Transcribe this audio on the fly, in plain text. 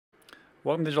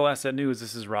Welcome to Digital Asset News.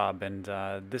 This is Rob, and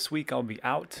this week I'll be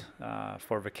out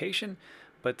for vacation.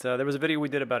 But there was a video we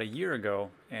did about a year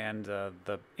ago, and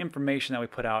the information that we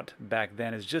put out back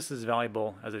then is just as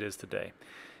valuable as it is today.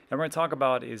 And we're going to talk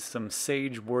about is some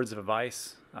sage words of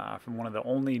advice from one of the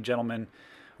only gentlemen,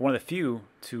 one of the few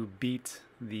to beat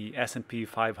the S&P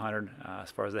 500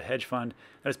 as far as the hedge fund.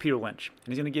 That is Peter Lynch,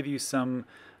 and he's going to give you some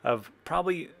of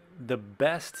probably the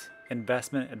best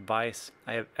investment advice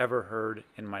I have ever heard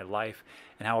in my life,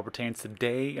 and how it pertains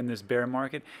today in this bear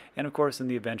market, and of course in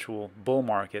the eventual bull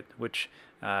market, which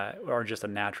are just a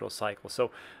natural cycle.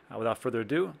 So without further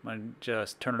ado, I'm going to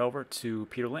just turn it over to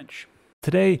Peter Lynch.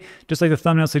 Today, just like the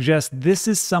thumbnail suggests, this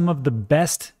is some of the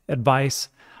best advice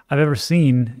I've ever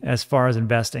seen as far as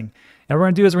investing. And what we're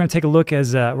going to do is we're going to take a look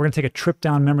as we're going to take a trip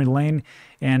down memory lane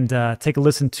and take a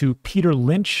listen to Peter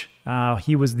Lynch.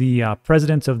 He was the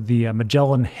president of the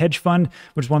Magellan Hedge Fund,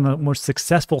 which is one of the most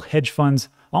successful hedge funds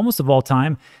almost of all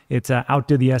time. It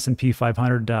outdid the S&P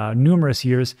 500 numerous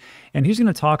years. And he's going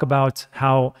to talk about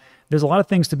how there's a lot of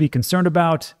things to be concerned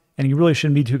about, and you really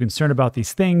shouldn't be too concerned about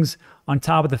these things, on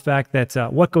top of the fact that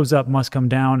what goes up must come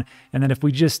down. And then if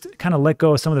we just kind of let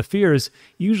go of some of the fears,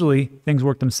 usually things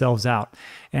work themselves out.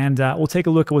 And we'll take a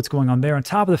look at what's going on there. On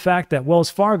top of the fact that Wells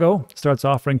Fargo starts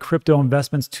offering crypto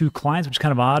investments to clients, which is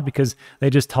kind of odd because they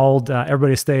just told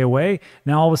everybody to stay away.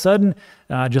 Now all of a sudden,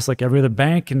 just like every other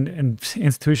bank and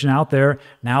institution out there,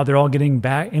 now they're all getting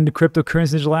back into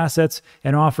cryptocurrency, digital assets,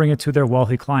 and offering it to their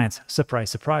wealthy clients. Surprise,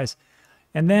 surprise.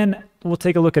 And then we'll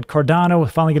take a look at Cardano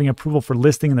finally getting approval for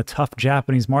listing in the tough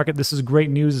Japanese market. This is great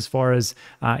news as far as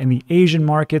in the Asian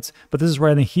markets, but this is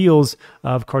right on the heels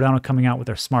of Cardano coming out with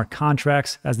their smart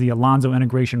contracts as the Alonzo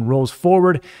integration rolls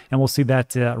forward, and we'll see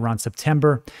that around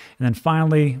September. And then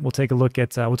finally, we'll take a look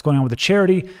at what's going on with the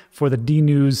charity for the D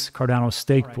News Cardano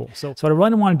stake pool. So what I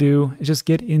really want to do is just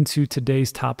get into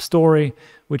today's top story,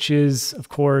 which is, of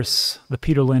course, the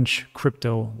Peter Lynch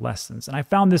crypto lessons. And I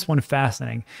found this one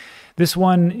fascinating. This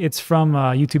one, it's from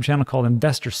a YouTube channel called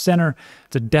Investor Center.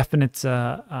 It's a definite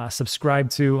subscribe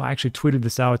to. I actually tweeted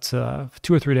this out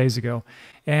 2 or 3 days ago.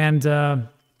 And I'm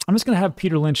just going to have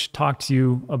Peter Lynch talk to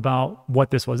you about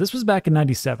what this was. This was back in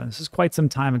 '97. This is quite some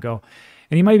time ago.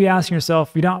 And you might be asking yourself,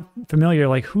 if you're not familiar,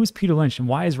 like, who's Peter Lynch and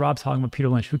why is Rob talking about Peter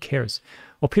Lynch? Who cares?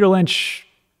 Well, Peter Lynch,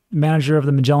 manager of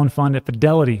the Magellan Fund at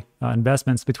Fidelity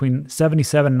Investments between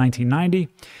 '77 and 1990.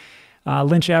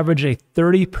 Lynch averaged a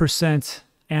 30%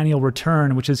 annual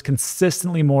return, which is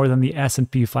consistently more than the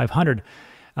S&P 500,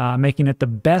 making it the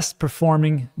best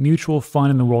performing mutual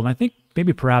fund in the world, and I think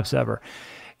maybe perhaps ever.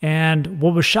 And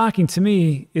what was shocking to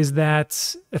me is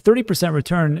that a 30%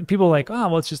 return, people are like, oh,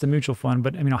 well, it's just a mutual fund,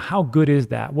 but I mean, how good is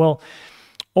that? Well,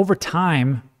 over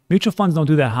time, mutual funds don't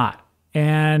do that hot.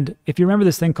 And if you remember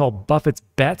this thing called Buffett's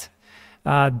bet,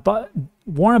 but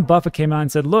Warren Buffett came out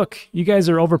and said, look, you guys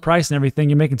are overpriced and everything.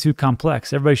 You're making it too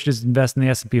complex. Everybody should just invest in the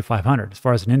S&P 500 as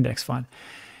far as an index fund.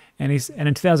 And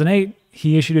in 2008,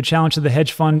 he issued a challenge to the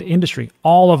hedge fund industry,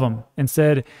 all of them, and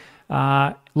said,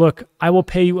 look, I will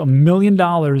pay you $1 million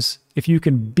if you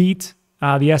can beat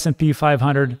the S&P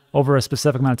 500 over a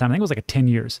specific amount of time. I think it was like 10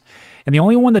 years. And the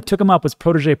only one that took him up was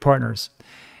Protégé Partners.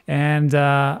 And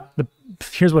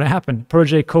here's what happened.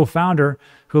 Protégé co-founder,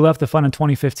 who left the fund in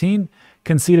 2015,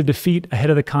 conceded defeat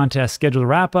ahead of the contest scheduled to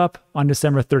wrap up on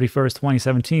December 31st,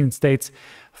 2017, states,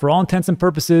 for all intents and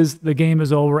purposes, the game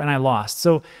is over and I lost.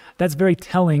 So that's very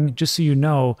telling, just so you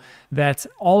know, that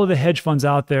all of the hedge funds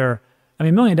out there, I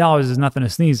mean, $1 million is nothing to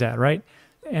sneeze at, right?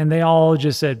 And they all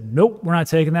just said, nope, we're not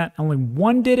taking that. Only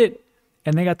one did it,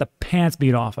 and they got the pants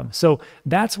beat off them. So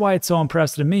that's why it's so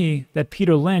impressive to me that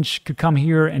Peter Lynch could come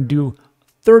here and do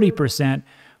 30%,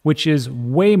 which is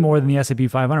way more than the S&P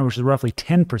 500, which is roughly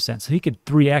 10%. So he could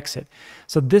 3x it.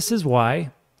 So this is why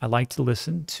I like to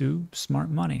listen to smart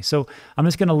money. So I'm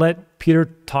just going to let Peter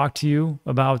talk to you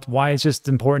about why it's just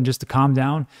important just to calm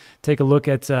down, take a look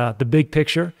at the big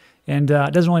picture. And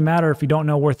it doesn't really matter if you don't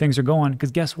know where things are going, because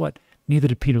guess what? Neither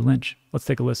did Peter Lynch. Let's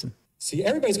take a listen. See,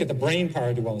 everybody's got the brain power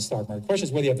to do well in the stock market. The question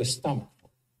is whether you have the stomach.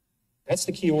 That's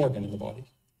the key organ in the body.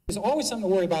 There's always something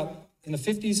to worry about. In the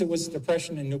 50s, it was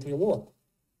depression and nuclear war.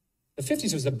 The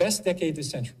 50s was the best decade this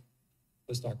century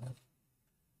for the stock market,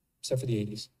 except for the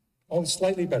 80s. Only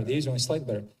slightly better. The 80s were only slightly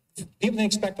better. People didn't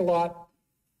expect a lot.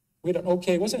 We had an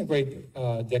okay, it wasn't a great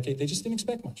decade. They just didn't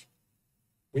expect much.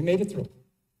 We made it through.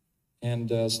 And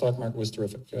the stock market was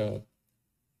terrific. Do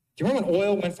you remember when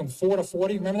oil went from 4 to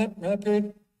 40? Remember that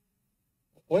period?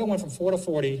 Oil went from 4 to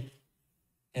 40,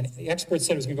 and the experts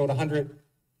said it was going to go to 100,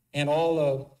 and all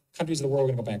the countries of the world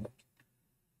were going to go bankrupt.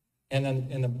 And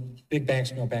the big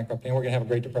banks are going to go bankrupt, and we're going to have a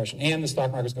Great Depression, and the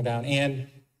stock market's going down, and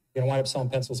you're going to wind up selling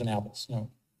pencils and apples.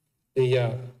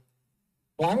 Oil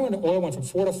went from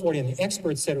 4 to 40, and the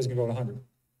experts said it was going to go to 100.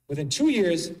 Within 2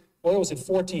 years, oil was at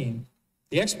 14.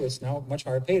 The experts, now much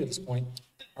higher paid at this point,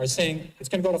 are saying it's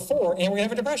going to go to 4, and we're going to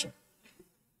have a depression.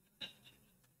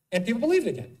 And people believed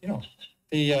it again. You know,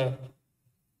 I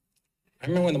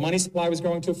remember when the money supply was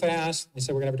growing too fast. They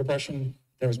said we're going to have a depression.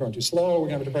 Then it was growing too slow. We're going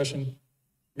to have a depression.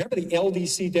 Remember the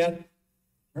LDC debt?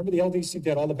 Remember the LDC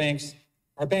debt? All the banks.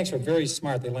 Our banks are very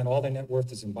smart. They lend all their net worth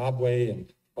to Zimbabwe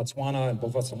and Botswana and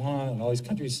Botswana and all these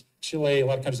countries, Chile, a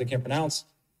lot of countries I can't pronounce.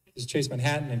 This is Chase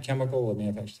Manhattan and Chemical and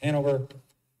Manufacturers Hanover.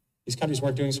 These countries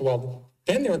weren't doing so well.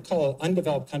 Then they were called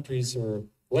undeveloped countries or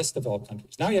less developed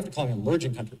countries. Now you have to call them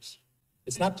emerging countries.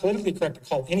 It's not politically correct to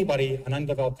call anybody an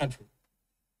undeveloped country.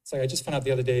 It's like I just found out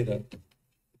the other day that the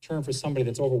term for somebody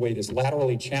that's overweight is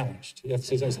laterally challenged. You have to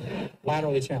say something,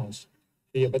 laterally challenged.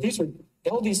 But these were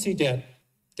LDC debt.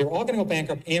 They were all going to go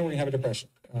bankrupt and we're going to have a depression.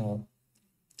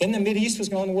 Then the Mideast was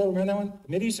going to the world. Remember that one?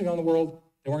 The Mideast was going to the world.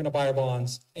 They weren't going to buy our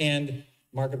bonds. And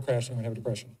market crash and we're going to have a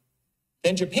depression.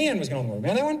 Then Japan was going to the world.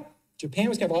 Remember that one? Japan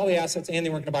was going to have all the assets and they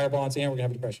weren't going to buy our bonds and we're going to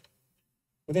have a depression.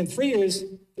 Within 3 years,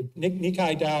 the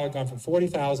Nikkei Dow had gone from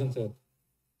 40,000 to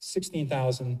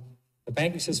 16,000. The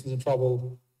banking system was in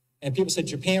trouble. And people said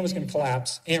Japan was going to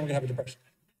collapse and we're going to have a depression.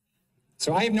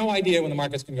 So I have no idea when the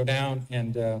market's going to go down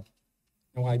and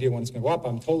no idea when it's going to go up.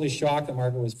 I'm totally shocked. The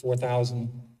market was 4,000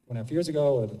 2.5 years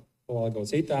ago. A while ago,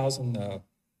 it's 8,000. I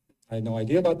had no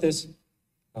idea about this.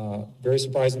 Very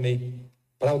surprising to me.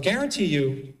 But I'll guarantee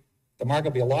you the market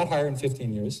will be a lot higher in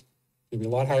 15 years. It'll be a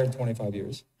lot higher in 25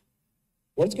 years.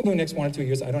 What it's going to do in the next 1 or 2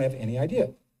 years, I don't have any idea.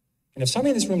 And if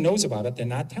somebody in this room knows about it, they're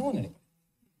not telling anyone.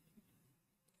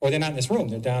 Or they're not in this room.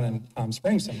 They're down in Palm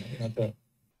Springs somewhere. You know,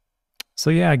 So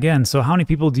yeah, again, so how many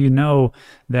people do you know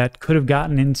that could have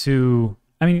gotten into,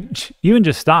 I mean, even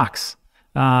just stocks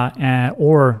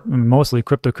or mostly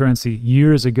cryptocurrency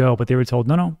years ago, but they were told,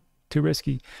 no, too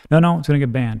risky. No, it's going to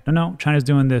get banned. No, China's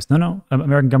doing this. No,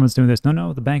 American government's doing this.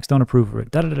 No, the banks don't approve of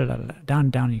it.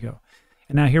 Down you go.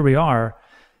 And now here we are,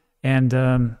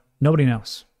 and nobody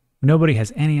knows. Nobody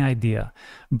has any idea.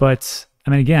 But I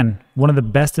mean, again, one of the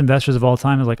best investors of all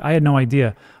time is like, I had no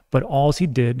idea, but all he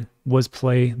did was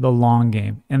play the long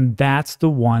game. And that's the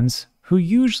ones who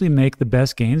usually make the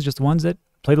best gains, just the ones that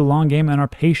play the long game and are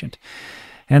patient.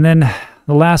 And then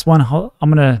the last one,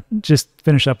 I'm going to just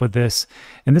finish up with this.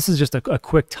 And this is just a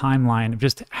quick timeline of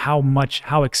just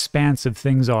how expansive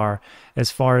things are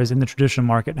as far as in the traditional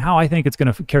market and how I think it's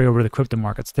going to carry over to the crypto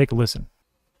markets. Take a listen.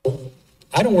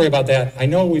 I don't worry about that. I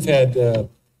know we've had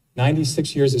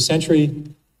 96 years, a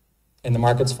century, and the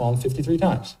market's fallen 53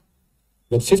 times.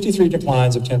 We had 53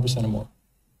 declines of 10% or more.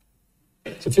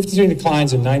 So 53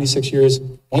 declines in 96 years.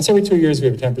 Once every 2 years, we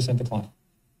have a 10% decline.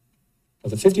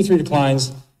 Of the 53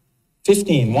 declines,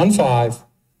 15 have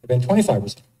been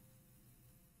 25%.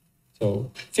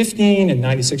 So 15 in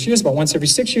 96 years, about once every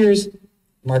 6 years, the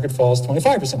market falls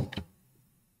 25%.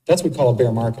 That's what we call a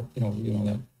bear market. You know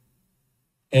that.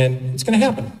 And it's going to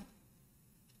happen.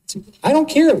 I don't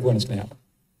care when it's going to happen.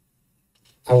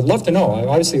 I would love to know.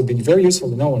 Obviously, it would be very useful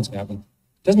to know when it's going to happen.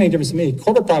 It doesn't make a difference to me.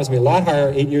 Corporate profits will be a lot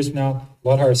higher 8 years from now, a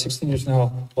lot higher 16 years from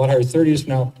now, a lot higher 30 years from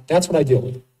now. That's what I deal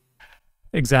with.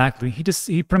 Exactly. He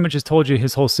pretty much just told you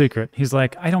his whole secret. He's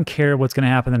like, I don't care what's going to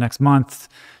happen the next month,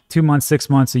 2 months, 6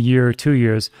 months, a year, 2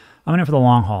 years. I'm in it for the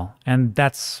long haul. And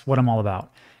that's what I'm all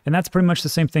about. And that's pretty much the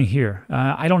same thing here.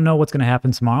 I don't know what's going to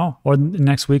happen tomorrow or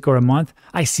next week or a month.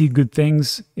 I see good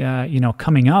things,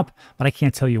 coming up, but I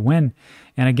can't tell you when.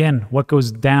 And again, what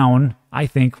goes down, I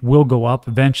think, will go up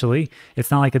eventually.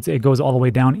 It's not like it goes all the way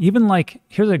down. Even like,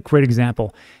 here's a great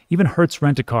example. Even Hertz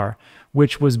Rent-A-Car,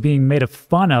 which was being made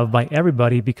fun of by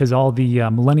everybody because all the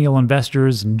millennial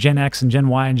investors and Gen X and Gen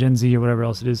Y and Gen Z or whatever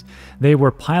else it is, they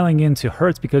were piling into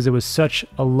Hertz because it was such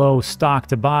a low stock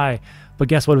to buy. But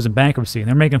guess what? It was in bankruptcy. And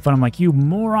they're making fun of them like, you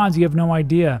morons, you have no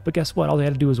idea. But guess what? All they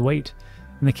had to do was wait.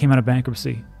 And they came out of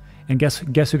bankruptcy. And guess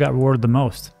who got rewarded the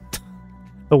most?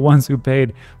 The ones who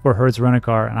paid for Hertz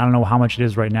Rent-A-Car. And I don't know how much it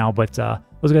is right now, but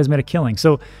those guys made a killing.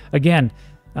 So again,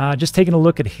 just taking a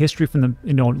look at history from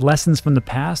the, lessons from the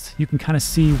past, you can kind of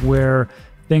see where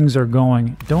things are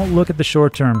going. Don't look at the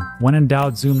short term. When in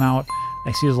doubt, zoom out.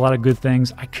 I see there's a lot of good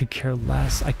things. I could care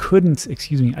less. I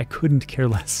couldn't care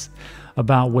less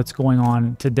about what's going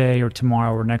on today or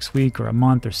tomorrow or next week or a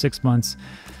month or 6 months.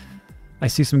 I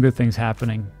see some good things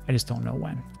happening. I just don't know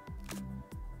when.